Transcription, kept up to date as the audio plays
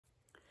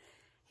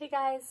Hey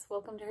guys,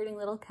 welcome to Herding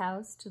Little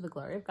Cows to the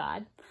Glory of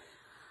God.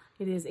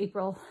 It is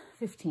April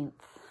 15th.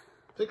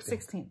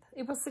 16th.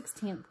 April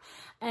 16th.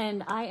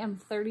 And I am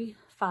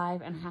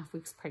 35 and a half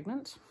weeks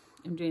pregnant.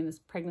 I'm doing this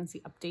pregnancy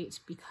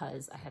update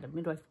because I had a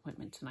midwife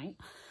appointment tonight.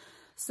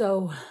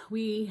 So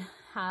we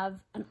had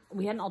an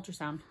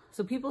ultrasound.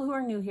 So people who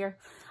are new here,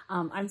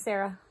 I'm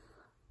Sarah,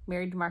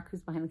 married to Mark,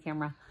 who's behind the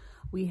camera.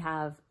 We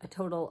have a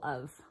total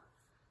of,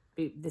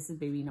 this is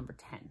baby number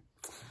 10.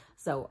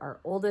 So our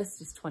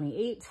oldest is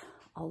 28,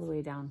 all the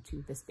way down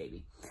to this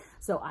baby.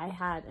 So I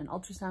had an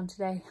ultrasound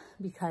today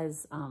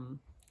because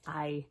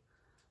I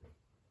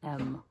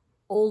am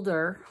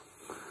older.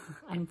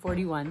 I'm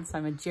 41, so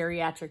I'm a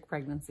geriatric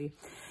pregnancy,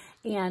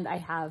 and I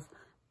have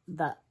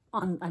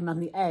I'm on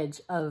the edge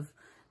of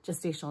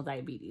gestational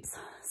diabetes.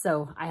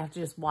 So I have to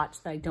just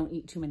watch that I don't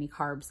eat too many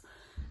carbs,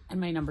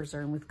 and my numbers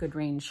are in with good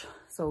range.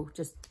 So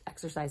just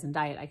exercise and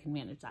diet, I can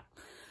manage that.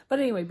 But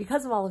anyway,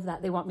 because of all of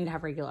that, they want me to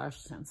have regular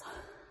ultrasounds.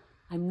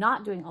 I'm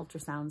not doing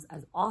ultrasounds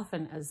as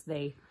often as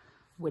they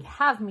would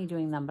have me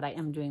doing them, but I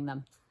am doing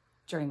them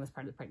during this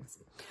part of the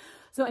pregnancy.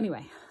 So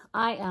anyway,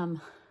 I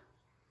am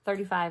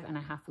 35 and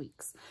a half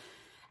weeks.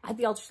 At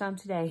the ultrasound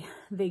today,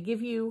 they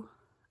give you,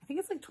 I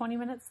think it's like 20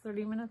 minutes,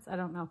 30 minutes, I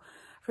don't know,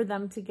 for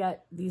them to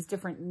get these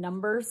different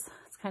numbers.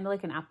 It's kind of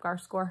like an APGAR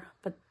score,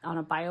 but on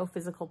a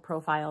biophysical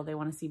profile. They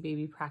want to see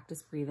baby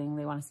practice breathing.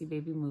 They want to see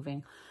baby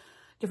moving.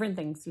 Different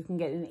things. You can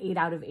get an 8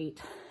 out of 8,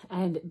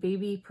 and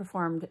baby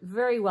performed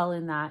very well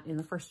in that. In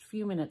the first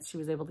few minutes, she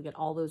was able to get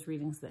all those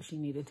readings that she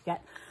needed to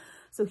get.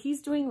 So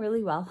he's doing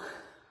really well.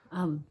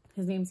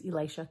 His name's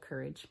Elisha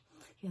Courage.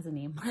 He has a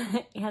name.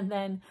 And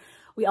then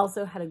we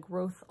also had a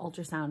growth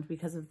ultrasound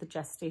because of the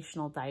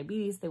gestational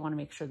diabetes. They want to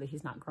make sure that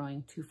he's not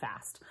growing too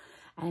fast.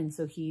 And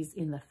so he's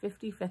in the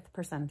 55th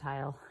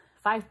percentile,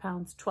 5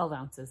 pounds, 12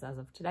 ounces as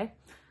of today.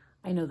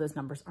 I know those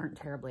numbers aren't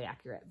terribly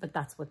accurate, but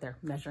that's what they're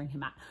measuring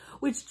him at,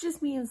 which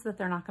just means that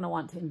they're not going to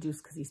want to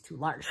induce because he's too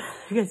large,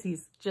 because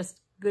he's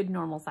just good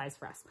normal size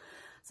for us.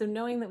 So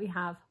knowing that we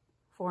have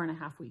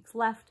 4.5 weeks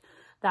left,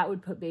 that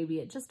would put baby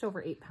at just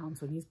over 8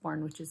 pounds when he's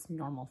born, which is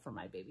normal for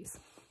my babies.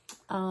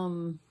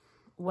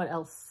 What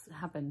else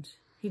happened?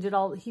 He did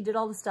all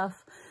the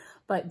stuff,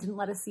 but didn't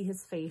let us see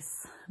his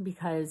face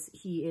because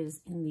he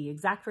is in the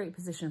exact right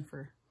position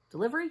for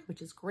delivery,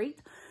 which is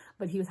great.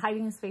 But he was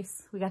hiding his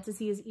face. We got to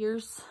see his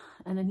ears,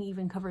 and then he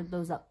even covered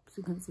those up so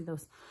you couldn't see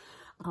those.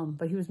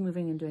 But he was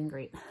moving and doing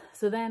great.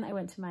 So then I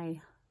went to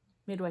my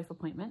midwife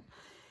appointment,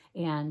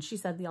 and she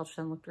said the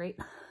ultrasound looked great.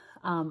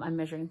 I'm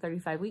measuring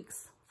 35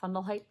 weeks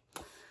fundal height,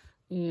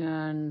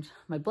 and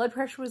my blood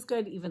pressure was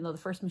good, even though the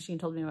first machine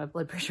told me my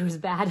blood pressure was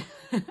bad.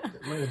 It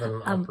might have been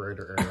an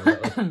operator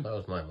error. That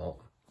was my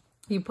fault.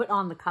 You put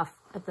on the cuff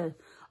at the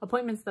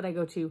appointments that I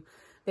go to.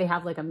 They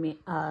have like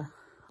a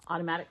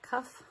automatic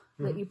cuff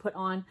that you put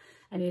on,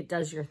 and it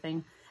does your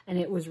thing. And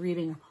it was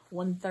reading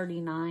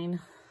 139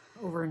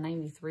 over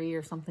 93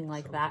 or something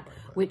like that,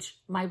 which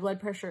my blood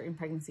pressure in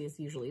pregnancy is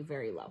usually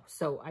very low.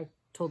 So I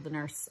told the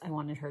nurse I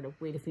wanted her to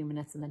wait a few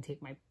minutes and then take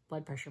my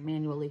blood pressure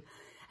manually.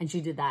 And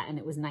she did that, and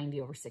it was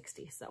 90 over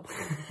 60. So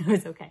it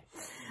was okay.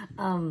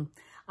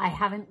 I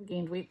haven't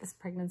gained weight this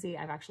pregnancy.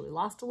 I've actually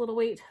lost a little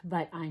weight,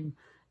 but I'm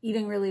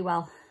eating really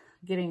well,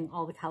 getting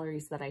all the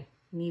calories that I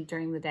need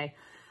during the day.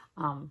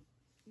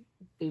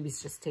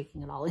 Baby's just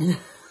taking it all in.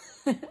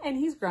 And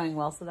he's growing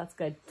well, so that's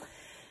good.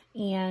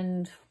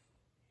 And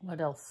what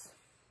else?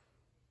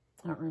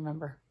 I don't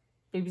remember.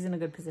 Baby's in a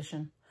good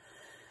position.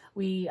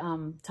 We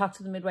talked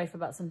to the midwife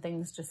about some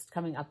things just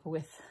coming up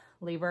with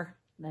labor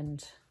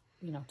and,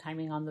 you know,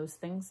 timing on those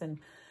things. And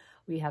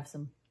we have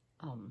some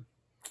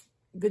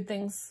good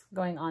things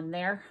going on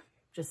there.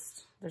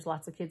 Just, there's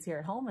lots of kids here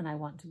at home, and I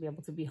want to be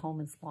able to be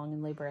home as long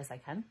in labor as I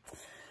can.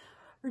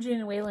 Virginia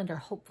and Wayland are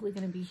hopefully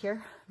going to be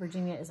here.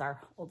 Virginia is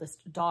our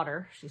oldest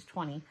daughter. She's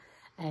 20,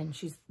 and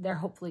they're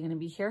hopefully going to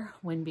be here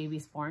when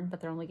baby's born, but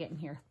they're only getting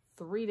here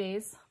 3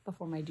 days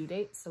before my due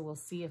date. So we'll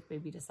see if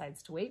baby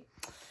decides to wait.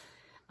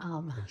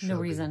 No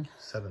reason.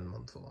 7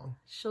 months along.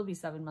 She'll be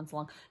 7 months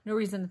along. No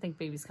reason to think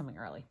baby's coming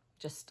early.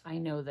 Just, I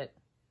know that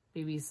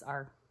babies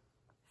are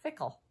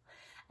fickle,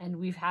 and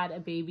we've had a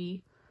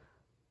baby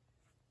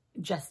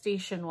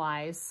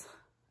gestation-wise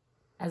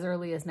as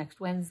early as next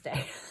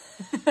Wednesday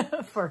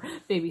for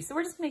baby. So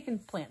we're just making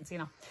plans, you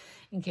know,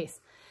 in case.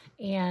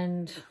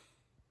 And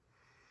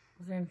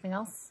was there anything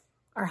else?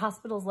 Our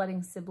hospital's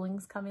letting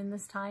siblings come in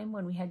this time.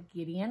 When we had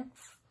Gideon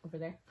over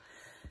there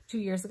 2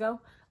 years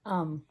ago,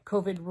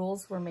 COVID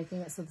rules were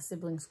making it so the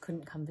siblings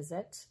couldn't come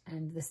visit.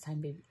 And this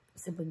time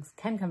siblings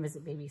can come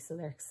visit baby. So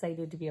they're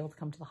excited to be able to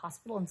come to the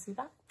hospital and see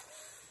that.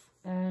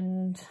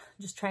 And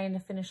just trying to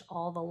finish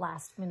all the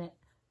last minute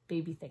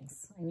baby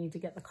things. I need to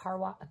get the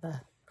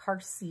car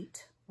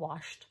seat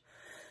washed.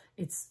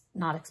 It's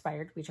not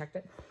expired. We checked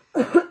it.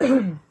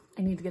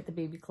 I need to get the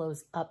baby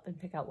clothes up and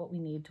pick out what we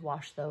need to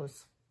wash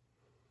those.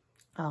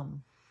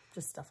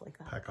 Just stuff like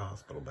that. Pack a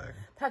hospital bag.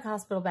 Pack a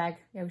hospital bag.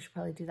 Yeah, we should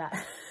probably do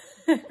that.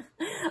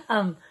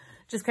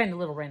 Just kind of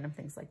little random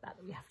things like that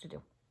we have to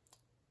do.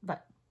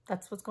 But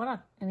that's what's going on.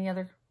 Any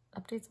other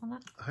updates on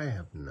that? I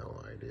have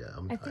no idea.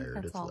 I'm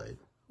tired. It's late.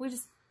 We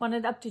just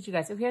wanted to update you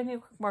guys. If you have any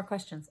more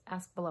questions,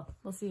 ask below.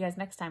 We'll see you guys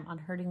next time on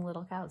Herding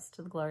Little Cows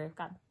to the Glory of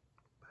God.